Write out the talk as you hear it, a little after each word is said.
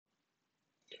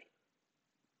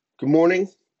Good morning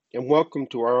and welcome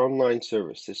to our online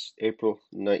service this April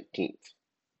 19th.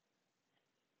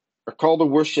 Our call to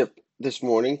worship this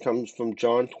morning comes from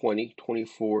John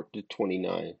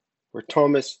 20:24-29, where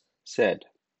Thomas said,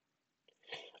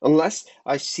 "Unless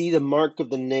I see the mark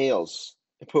of the nails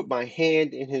and put my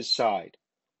hand in his side,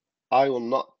 I will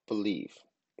not believe."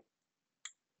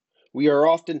 We are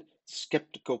often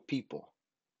skeptical people,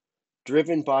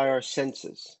 driven by our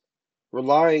senses,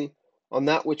 relying on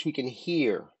that which we can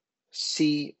hear,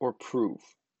 see, or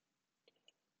prove.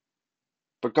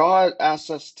 But God asks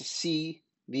us to see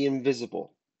the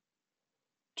invisible,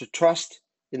 to trust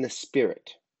in the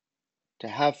Spirit, to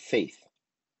have faith.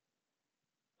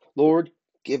 Lord,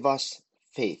 give us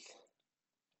faith.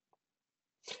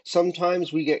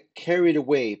 Sometimes we get carried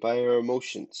away by our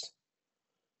emotions,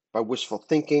 by wishful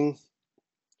thinking,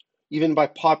 even by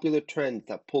popular trends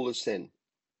that pull us in.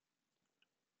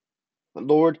 But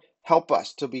Lord, help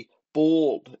us to be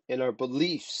bold in our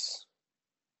beliefs,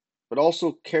 but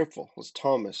also careful as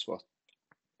Thomas was.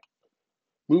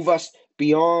 Move us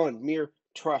beyond mere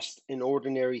trust in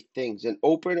ordinary things and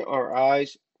open our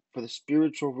eyes for the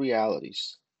spiritual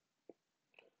realities.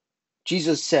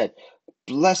 Jesus said,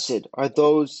 "Blessed are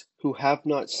those who have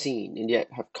not seen and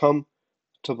yet have come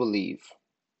to believe."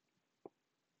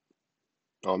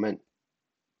 Amen.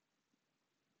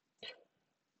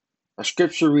 Our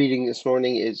scripture reading this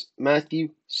morning is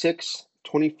Matthew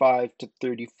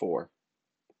 6:25-34.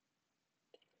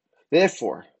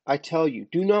 "Therefore, I tell you,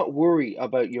 do not worry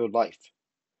about your life,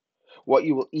 what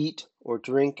you will eat or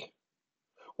drink,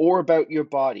 or about your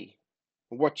body,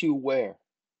 what you wear.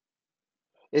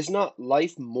 Is not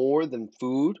life more than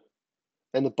food,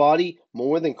 and the body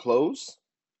more than clothes?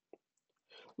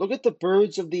 Look at the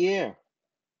birds of the air.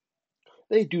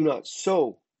 They do not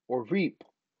sow or reap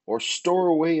or store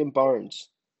away in barns,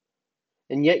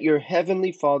 and yet your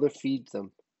heavenly Father feeds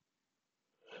them.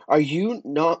 Are you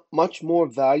not much more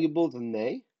valuable than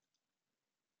they?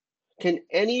 Can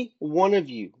any one of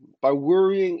you, by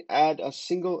worrying, add a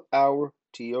single hour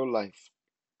to your life?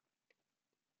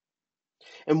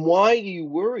 And why do you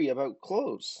worry about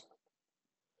clothes?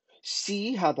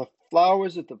 See how the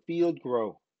flowers of the field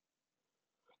grow.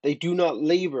 They do not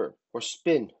labor or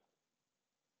spin.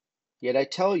 Yet I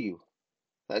tell you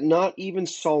that not even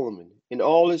Solomon in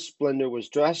all his splendor was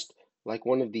dressed like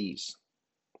one of these.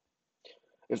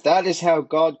 If that is how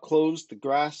God clothes the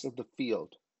grass of the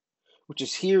field, which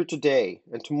is here today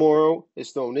and tomorrow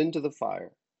is thrown into the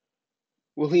fire,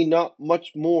 will he not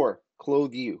much more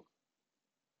clothe you,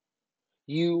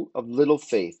 you of little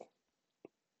faith?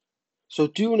 So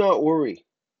do not worry,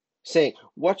 saying,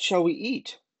 'What shall we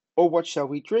eat? Or what shall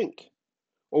we drink?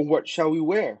 Or what shall we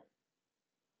wear?'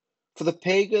 For the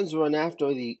pagans run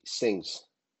after these things,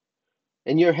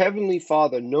 and your heavenly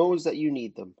Father knows that you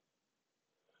need them.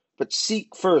 But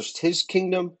seek first his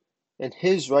kingdom and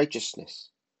his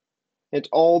righteousness, and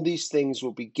all these things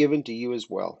will be given to you as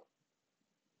well.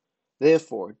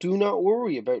 Therefore, do not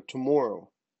worry about tomorrow,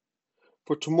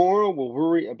 for tomorrow will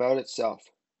worry about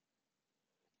itself.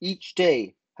 Each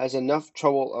day has enough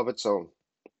trouble of its own."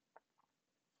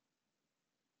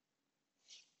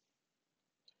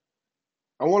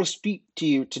 I want to speak to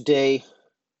you today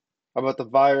about the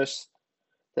virus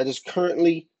that is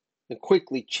currently and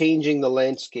quickly changing the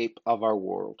landscape of our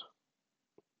world.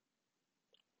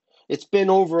 It's been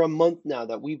over a month now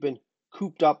that we've been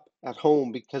cooped up at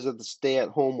home because of the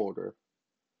stay-at-home order.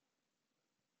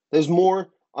 There's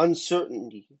more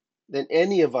uncertainty than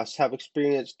any of us have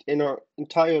experienced in our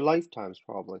entire lifetimes,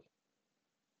 probably.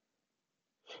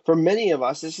 For many of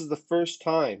us, this is the first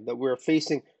time that we're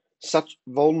facing such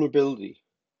vulnerability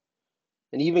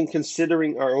and even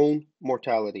considering our own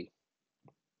mortality.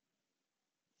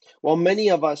 While many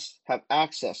of us have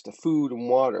access to food and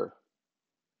water,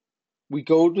 we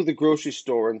go to the grocery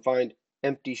store and find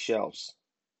empty shelves.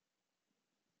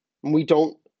 And we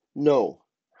don't know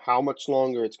how much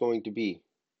longer it's going to be.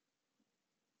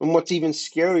 And what's even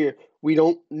scarier, we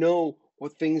don't know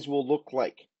what things will look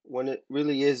like when it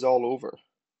really is all over.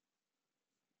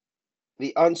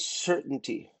 The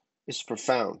uncertainty is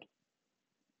profound.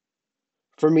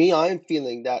 For me, I am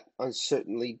feeling that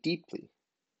uncertainty deeply.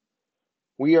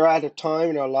 We are at a time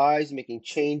in our lives making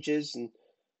changes, and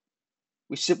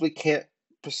we simply can't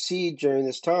proceed during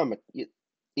this time.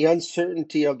 The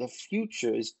uncertainty of the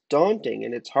future is daunting,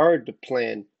 and it's hard to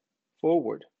plan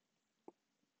forward.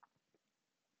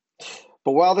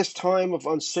 But while this time of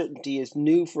uncertainty is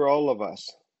new for all of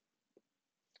us,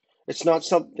 it's not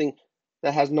something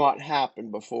that has not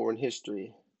happened before in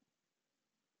history.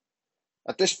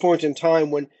 At this point in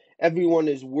time, when everyone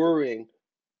is worrying,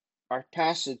 our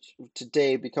passage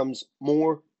today becomes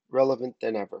more relevant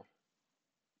than ever.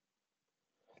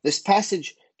 This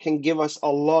passage can give us a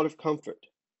lot of comfort,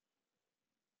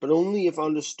 but only if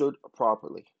understood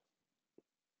properly.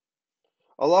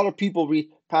 A lot of people read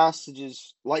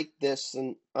passages like this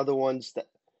and other ones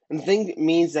and think it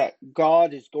means that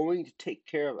God is going to take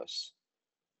care of us,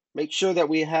 make sure that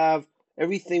we have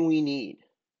everything we need,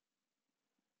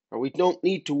 or we don't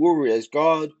need to worry as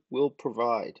God will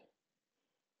provide.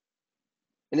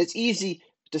 And it's easy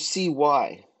to see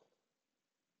why.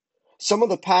 Some of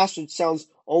the passage sounds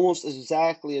almost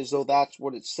exactly as though that's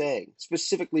what it's saying,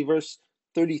 specifically verse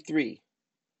 33.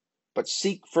 But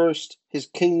seek first his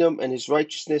kingdom and his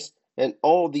righteousness, and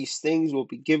all these things will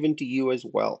be given to you as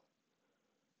well.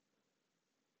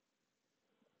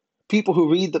 People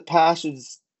who read the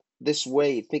passage this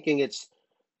way, thinking it's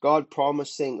God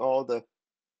promising all the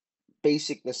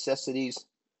basic necessities,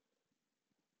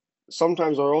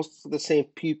 sometimes are also the same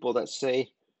people that say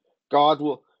God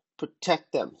will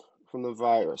protect them from the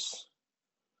virus.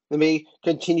 They may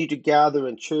continue to gather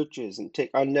in churches and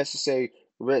take unnecessary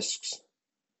risks.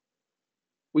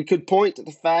 We could point to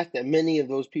the fact that many of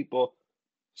those people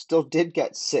still did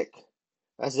get sick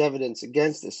as evidence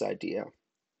against this idea.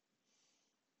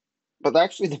 But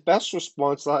actually, the best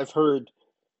response that I've heard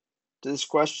to this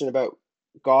question about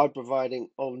God providing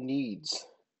all needs,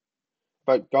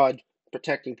 about God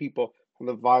protecting people from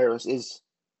the virus, is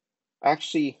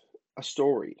actually a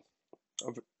story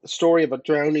of a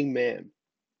drowning man.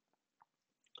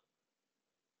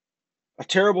 A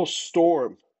terrible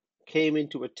storm came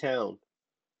into a town,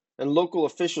 and local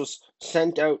officials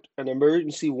sent out an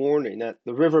emergency warning that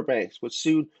the riverbanks would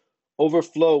soon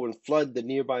overflow and flood the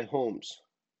nearby homes.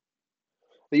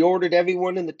 They ordered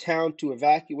everyone in the town to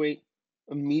evacuate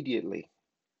immediately.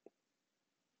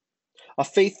 A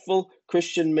faithful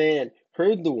Christian man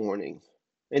heard the warning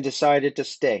and decided to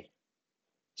stay,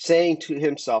 saying to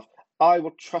himself, I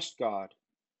will trust God,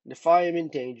 and if I am in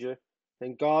danger,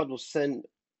 then God will send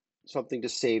something to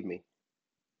save me.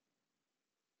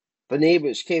 The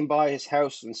neighbors came by his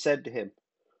house and said to him,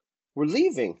 We're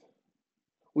leaving.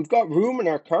 We've got room in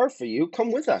our car for you.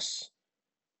 Come with us.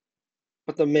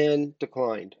 But the man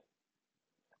declined.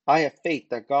 I have faith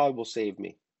that God will save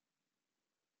me.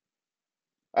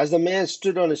 As the man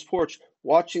stood on his porch,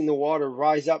 watching the water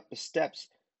rise up the steps,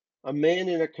 a man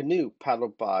in a canoe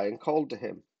paddled by and called to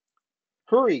him,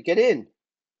 Hurry, get in.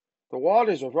 The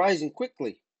waters are rising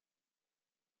quickly.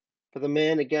 But the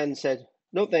man again said,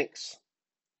 No thanks.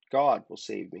 God will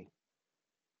save me.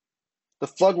 The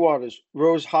floodwaters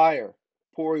rose higher,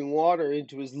 pouring water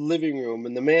into his living room,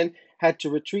 and the man had to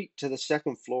retreat to the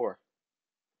second floor.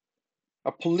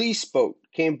 A police boat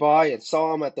came by and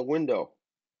saw him at the window.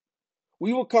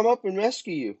 We will come up and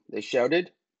rescue you, they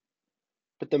shouted.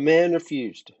 But the man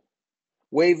refused,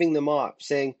 waving them off,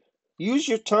 saying, Use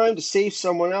your time to save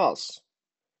someone else.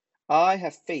 I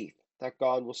have faith that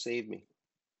God will save me.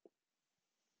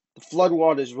 The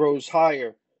floodwaters rose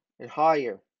higher and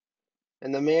higher,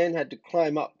 and the man had to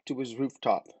climb up to his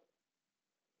rooftop.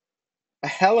 A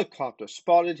helicopter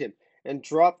spotted him and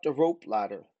dropped a rope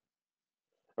ladder.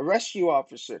 A rescue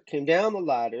officer came down the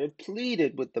ladder and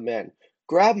pleaded with the man,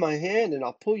 Grab my hand and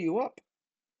I'll pull you up.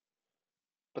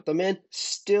 But the man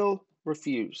still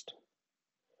refused,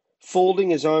 folding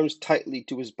his arms tightly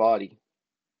to his body.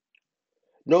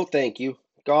 No, thank you.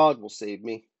 God will save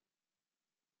me.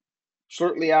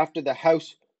 Shortly after, the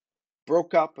house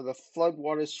broke up and the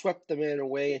floodwaters swept the man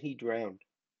away and he drowned.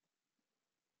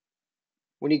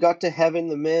 When he got to heaven,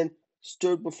 the man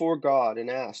stood before God and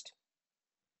asked,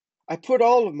 I put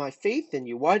all of my faith in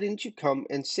you. Why didn't you come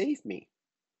and save me?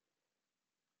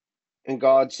 And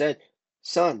God said,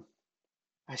 Son,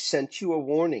 I sent you a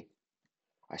warning.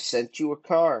 I sent you a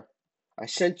car. I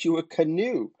sent you a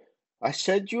canoe. I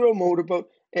sent you a motorboat.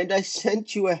 And I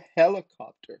sent you a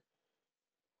helicopter.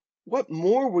 What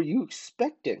more were you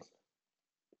expecting?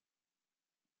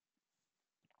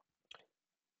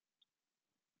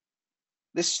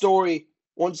 This story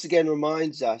once again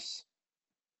reminds us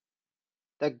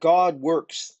that God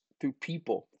works through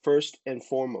people first and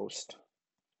foremost.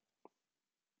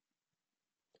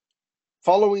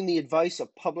 Following the advice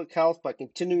of public health by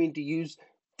continuing to use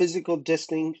physical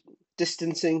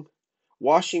distancing,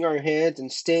 washing our hands,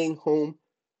 and staying home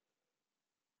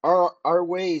are our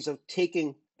ways of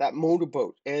taking that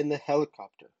motorboat and the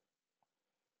helicopter,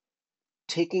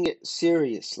 taking it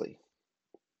seriously.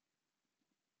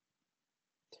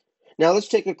 Now let's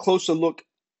take a closer look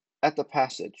at the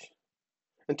passage.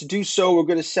 And to do so, we're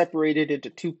going to separate it into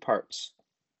two parts.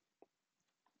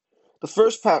 The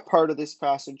first part of this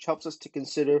passage helps us to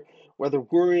consider whether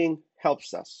worrying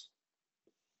helps us.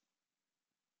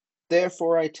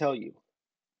 Therefore, I tell you,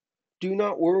 do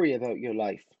not worry about your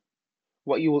life,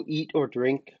 what you will eat or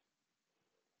drink,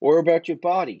 or about your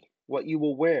body, what you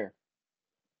will wear?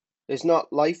 Is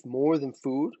not life more than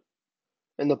food,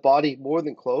 and the body more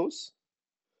than clothes?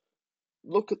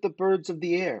 Look at the birds of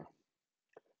the air.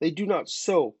 They do not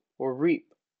sow or reap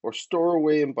or store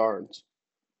away in barns,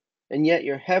 and yet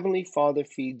your heavenly Father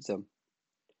feeds them.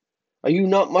 Are you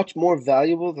not much more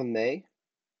valuable than they?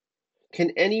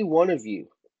 Can any one of you,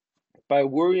 by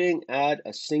worrying, add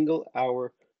a single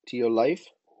hour to your life?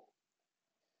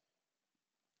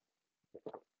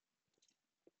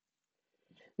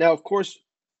 Now, of course,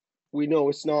 we know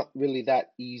it's not really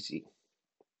that easy.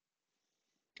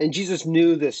 And Jesus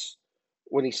knew this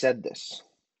when he said this.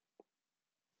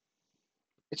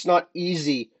 It's not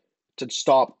easy to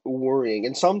stop worrying.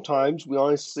 And sometimes we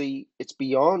honestly, it's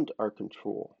beyond our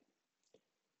control.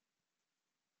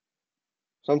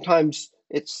 Sometimes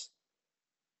it's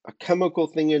a chemical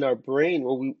thing in our brain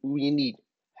where we need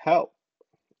help.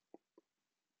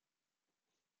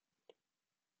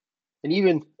 And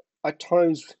even at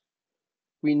times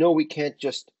we know we can't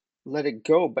just let it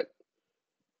go, but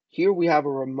here we have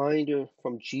a reminder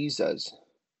from Jesus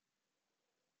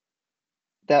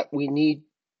that we need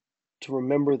to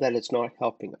remember that it's not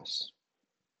helping us.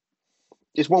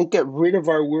 This won't get rid of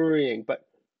our worrying, but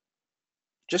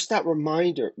just that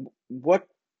reminder, what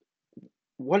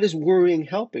is worrying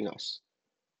helping us?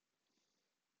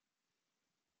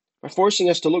 By forcing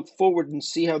us to look forward and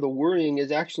see how the worrying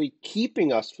is actually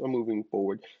keeping us from moving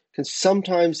forward can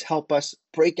sometimes help us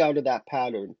break out of that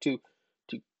pattern to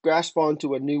grasp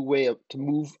onto a new way to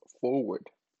move forward.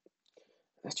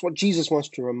 That's what Jesus wants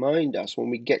to remind us when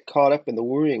we get caught up in the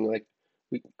worrying like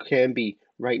we can be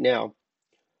right now.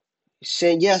 He's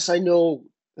saying, yes, I know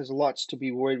there's lots to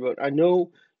be worried about. I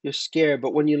know you're scared,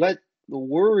 but when you let the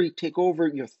worry take over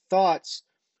your thoughts,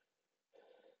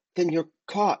 then you're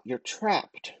caught, you're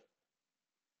trapped.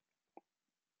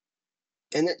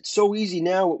 And it's so easy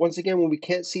now, once again, when we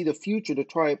can't see the future, to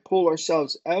try and pull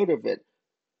ourselves out of it.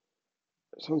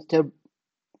 So instead,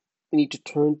 we need to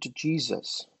turn to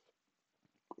Jesus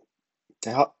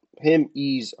to help him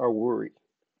ease our worry,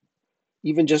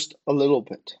 even just a little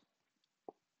bit.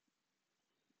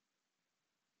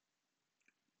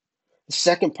 The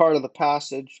second part of the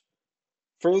passage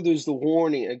furthers the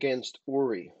warning against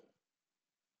worry.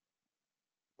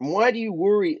 And why do you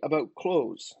worry about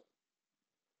clothes?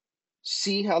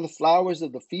 See how the flowers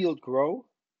of the field grow?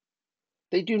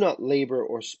 They do not labor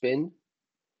or spin.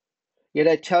 Yet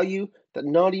I tell you that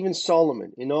not even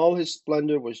Solomon in all his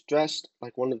splendor was dressed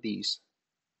like one of these.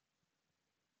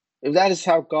 If that is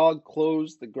how God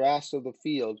clothes the grass of the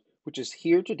field, which is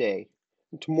here today,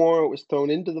 and tomorrow is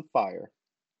thrown into the fire,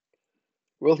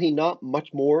 will he not much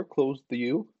more clothe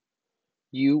you,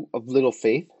 you of little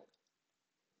faith?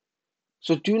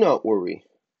 So do not worry,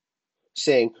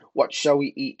 saying, what shall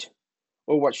we eat?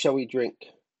 Or what shall we drink?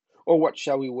 Or what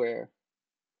shall we wear?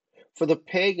 For the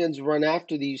pagans run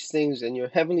after these things, and your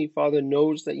heavenly Father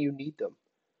knows that you need them.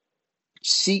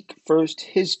 Seek first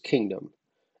his kingdom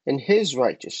and his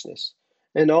righteousness,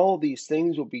 and all these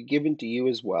things will be given to you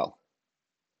as well.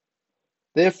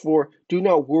 Therefore, do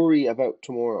not worry about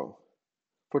tomorrow,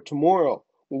 for tomorrow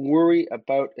will worry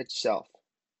about itself.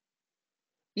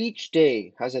 Each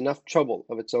day has enough trouble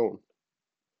of its own.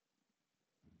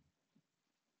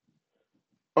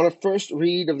 On a first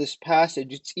read of this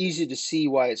passage, it's easy to see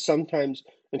why it's sometimes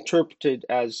interpreted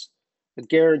as a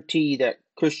guarantee that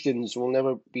Christians will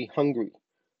never be hungry,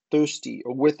 thirsty,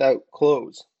 or without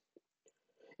clothes.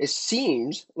 It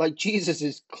seems like Jesus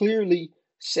is clearly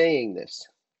saying this.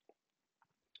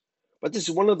 But this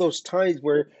is one of those times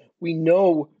where we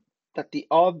know that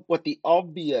what the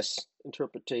obvious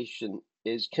interpretation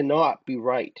is cannot be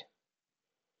right.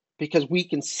 Because we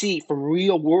can see from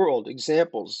real world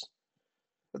examples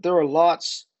that there are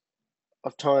lots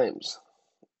of times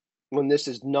when this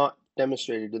is not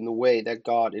demonstrated in the way that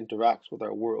God interacts with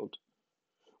our world.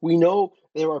 We know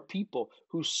there are people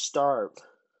who starve,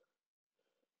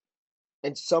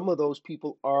 and some of those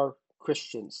people are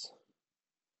Christians.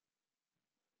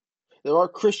 There are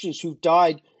Christians who've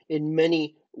died in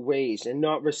many ways and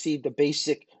not received the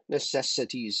basic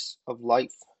necessities of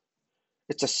life.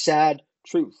 It's a sad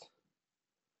truth.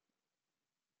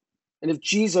 And if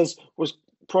Jesus was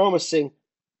promising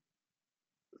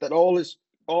that all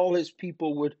his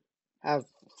people would have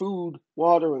food,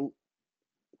 water, and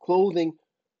clothing,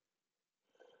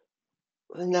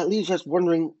 then that leaves us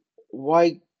wondering,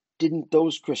 why didn't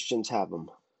those Christians have them?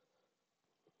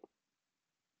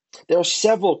 There are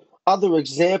several other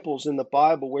examples in the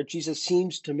Bible where Jesus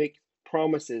seems to make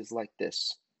promises like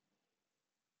this.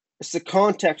 It's the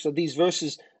context of these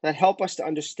verses that help us to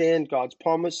understand God's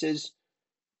promises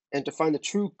and to find the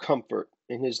true comfort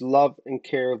in his love and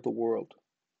care of the world.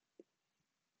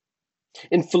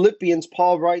 In Philippians,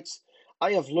 Paul writes,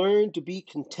 I have learned to be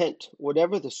content,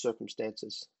 whatever the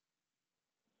circumstances.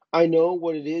 I know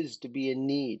what it is to be in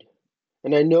need,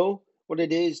 and I know what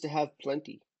it is to have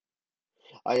plenty.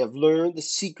 I have learned the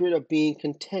secret of being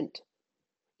content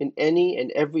in any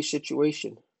and every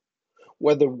situation,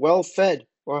 whether well fed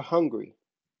or hungry,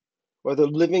 whether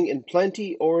living in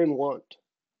plenty or in want.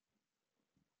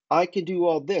 I can do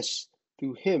all this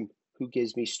through him who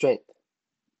gives me strength.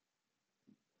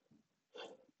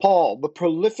 Paul, the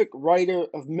prolific writer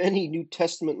of many New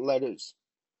Testament letters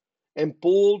and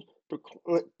bold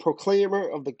proclaimer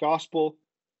of the gospel,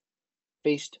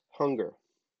 faced hunger.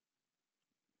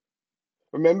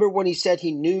 Remember when he said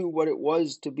he knew what it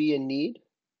was to be in need?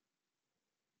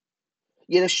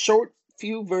 Yet a short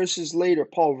few verses later,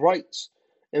 Paul writes,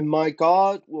 and my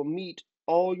God will meet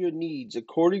all your needs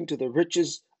according to the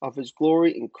riches of his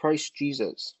glory in Christ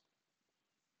Jesus.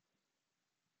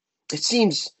 It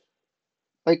seems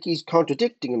like he's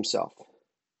contradicting himself.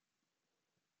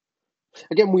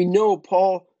 Again, we know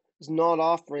Paul is not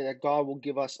offering that God will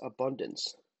give us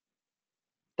abundance.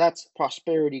 That's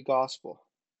prosperity gospel.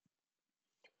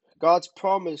 God's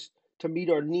promise to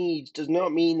meet our needs does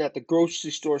not mean that the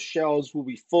grocery store shelves will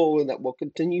be full and that we'll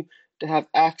continue to have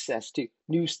access to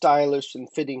new stylish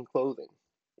and fitting clothing.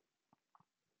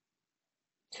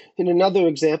 In another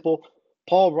example,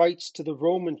 Paul writes to the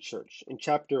Roman church in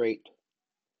chapter 8.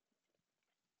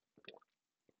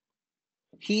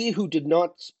 He who did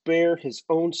not spare his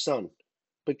own son,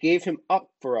 but gave him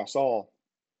up for us all,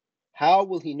 how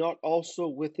will he not also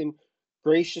with him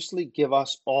graciously give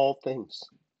us all things?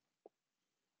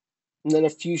 And then a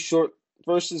few short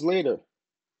verses later,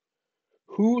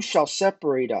 who shall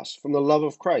separate us from the love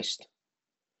of Christ?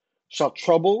 Shall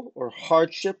trouble or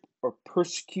hardship or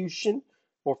persecution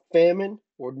or famine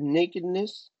or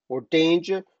nakedness or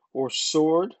danger or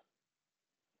sword?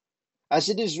 As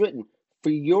it is written, for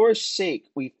your sake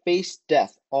we face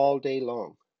death all day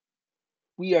long.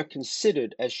 We are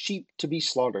considered as sheep to be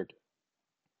slaughtered.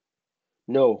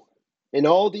 No, in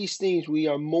all these things we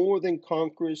are more than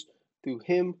conquerors through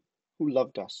him who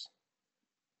loved us.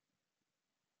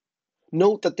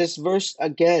 Note that this verse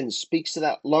again speaks to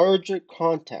that larger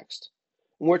context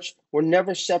in which we're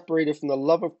never separated from the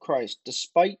love of Christ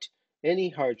despite any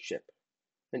hardship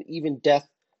and even death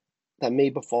that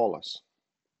may befall us.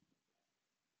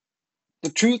 The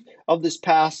truth of this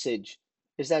passage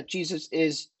is that Jesus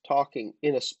is talking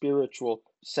in a spiritual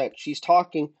sense. He's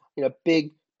talking in a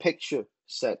big picture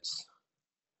sense,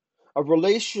 a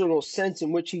relational sense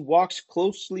in which he walks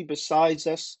closely beside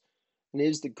us and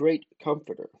is the great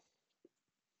comforter.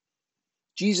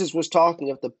 Jesus was talking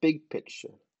of the big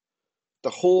picture, the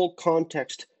whole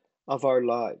context of our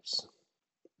lives.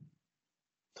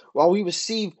 While we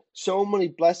receive so many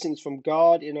blessings from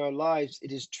God in our lives,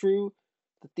 it is true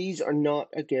that these are not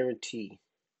a guarantee.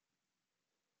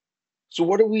 So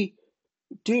what do we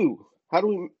do? What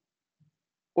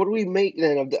do we make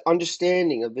then of the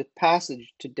understanding of the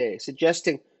passage today,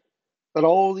 suggesting that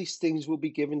all these things will be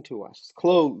given to us?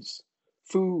 Clothes,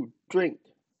 food, drink.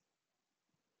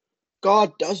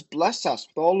 God does bless us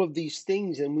with all of these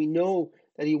things, and we know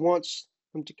that he wants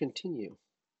them to continue.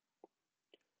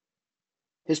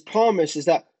 His promise is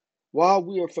that while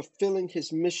we are fulfilling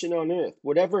his mission on earth,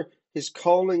 whatever his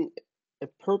calling and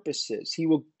purpose is, he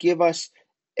will give us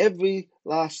every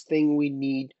last thing we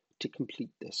need to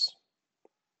complete this.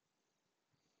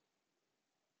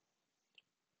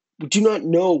 We do not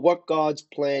know what God's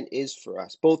plan is for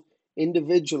us, both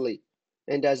individually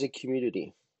and as a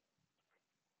community.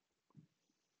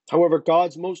 However,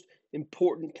 God's most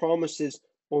important promises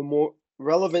are more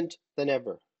relevant than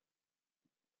ever.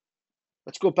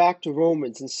 Let's go back to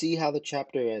Romans and see how the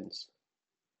chapter ends.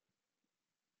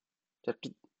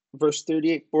 Verse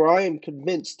 38, for I am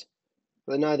convinced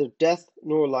that neither death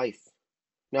nor life,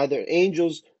 neither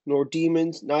angels nor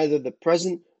demons, neither the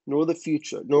present nor the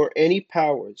future, nor any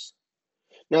powers,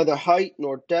 neither height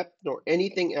nor depth nor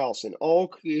anything else in all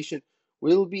creation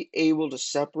will be able to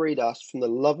separate us from the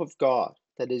love of God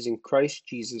that is in Christ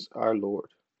Jesus our Lord.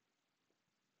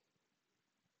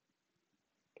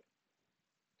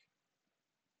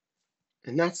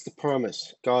 And that's the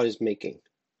promise God is making,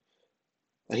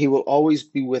 that he will always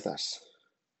be with us.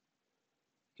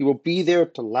 He will be there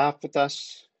to laugh with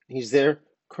us. He's there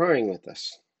crying with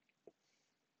us.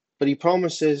 But he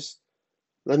promises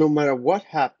that no matter what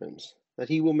happens, that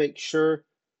he will make sure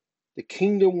the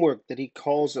kingdom work that he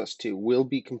calls us to will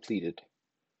be completed.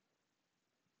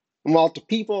 And while to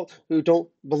people who don't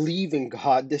believe in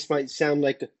God, this might sound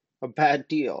like a bad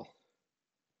deal,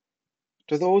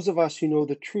 To those of us who know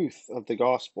the truth of the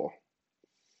gospel,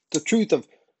 the truth of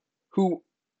who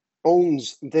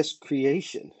owns this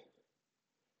creation,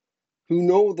 who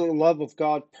know the love of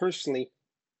God personally,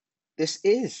 this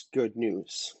is good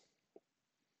news.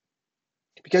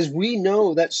 Because we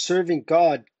know that serving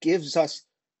God gives us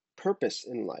purpose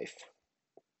in life.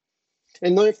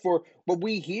 And therefore, what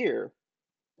we hear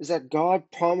is that God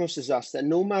promises us that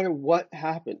no matter what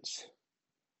happens,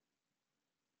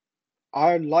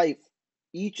 our life,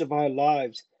 each of our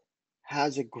lives,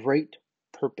 has a great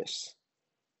purpose.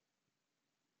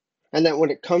 And that when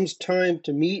it comes time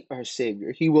to meet our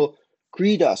Savior, He will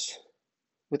greet us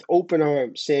with open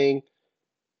arms, saying,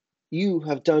 "You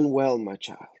have done well, my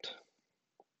child."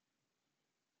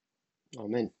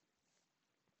 Amen.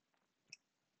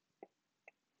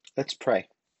 Let's pray.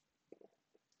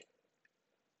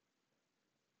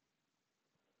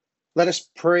 Let us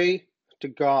pray to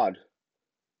God,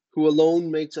 who alone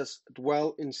makes us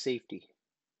dwell in safety,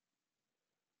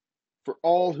 for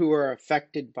all who are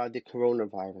affected by the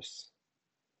coronavirus,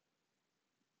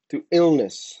 through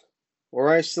illness or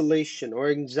isolation or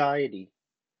anxiety,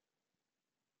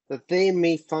 that they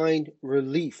may find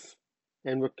relief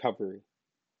and recovery.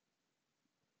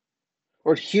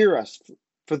 Lord, hear us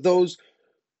for those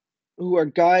who are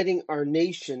guiding our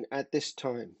nation at this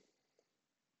time,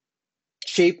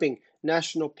 shaping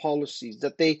national policies,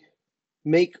 that they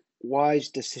make wise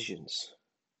decisions.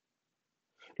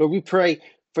 Lord, we pray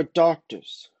for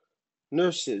doctors,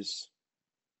 nurses,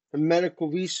 and medical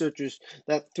researchers,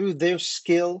 that through their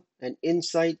skill and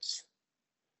insights,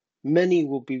 many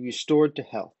will be restored to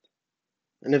health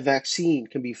and a vaccine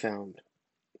can be found.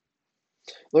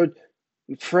 Lord,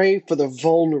 we pray for the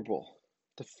vulnerable,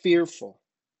 the fearful,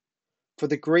 for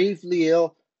the gravely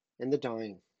ill and the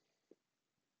dying,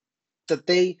 that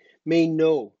they may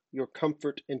know your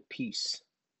comfort and peace.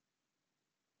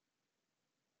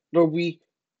 Lord, we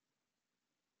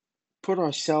put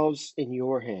ourselves in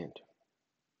your hand.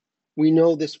 We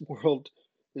know this world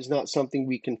is not something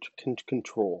we can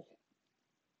control,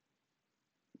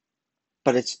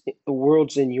 but the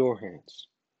world's in your hands.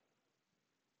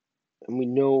 And we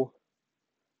know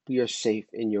we are safe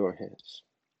in your hands.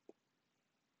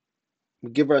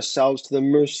 We give ourselves to the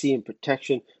mercy and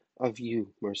protection of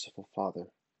you, merciful Father.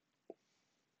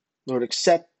 Lord,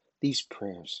 accept these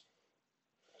prayers.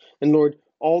 And Lord,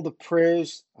 all the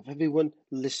prayers of everyone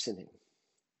listening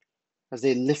as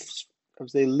they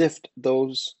lift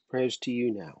those prayers to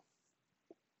you now.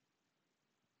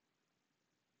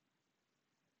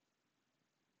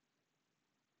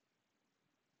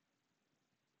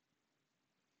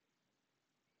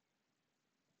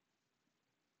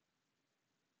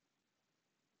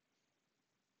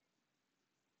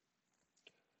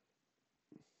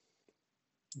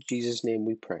 In Jesus' name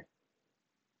we pray.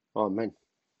 Amen.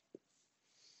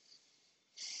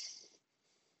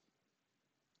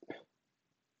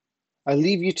 I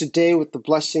leave you today with the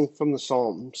blessing from the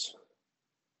Psalms.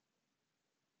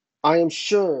 I am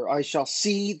sure I shall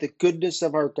see the goodness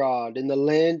of our God in the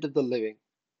land of the living.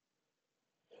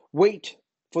 Wait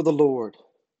for the Lord.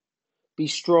 Be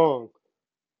strong,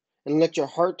 and let your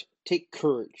heart take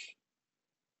courage.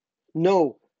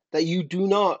 Know that you do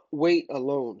not wait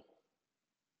alone.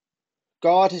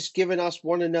 God has given us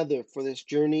one another for this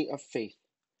journey of faith,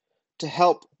 to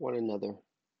help one another.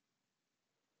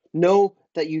 Know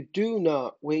that you do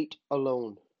not wait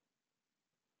alone.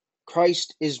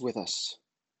 Christ is with us.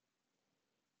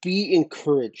 Be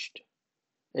encouraged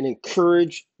and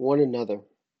encourage one another.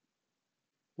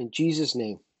 In Jesus'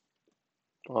 name,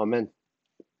 amen.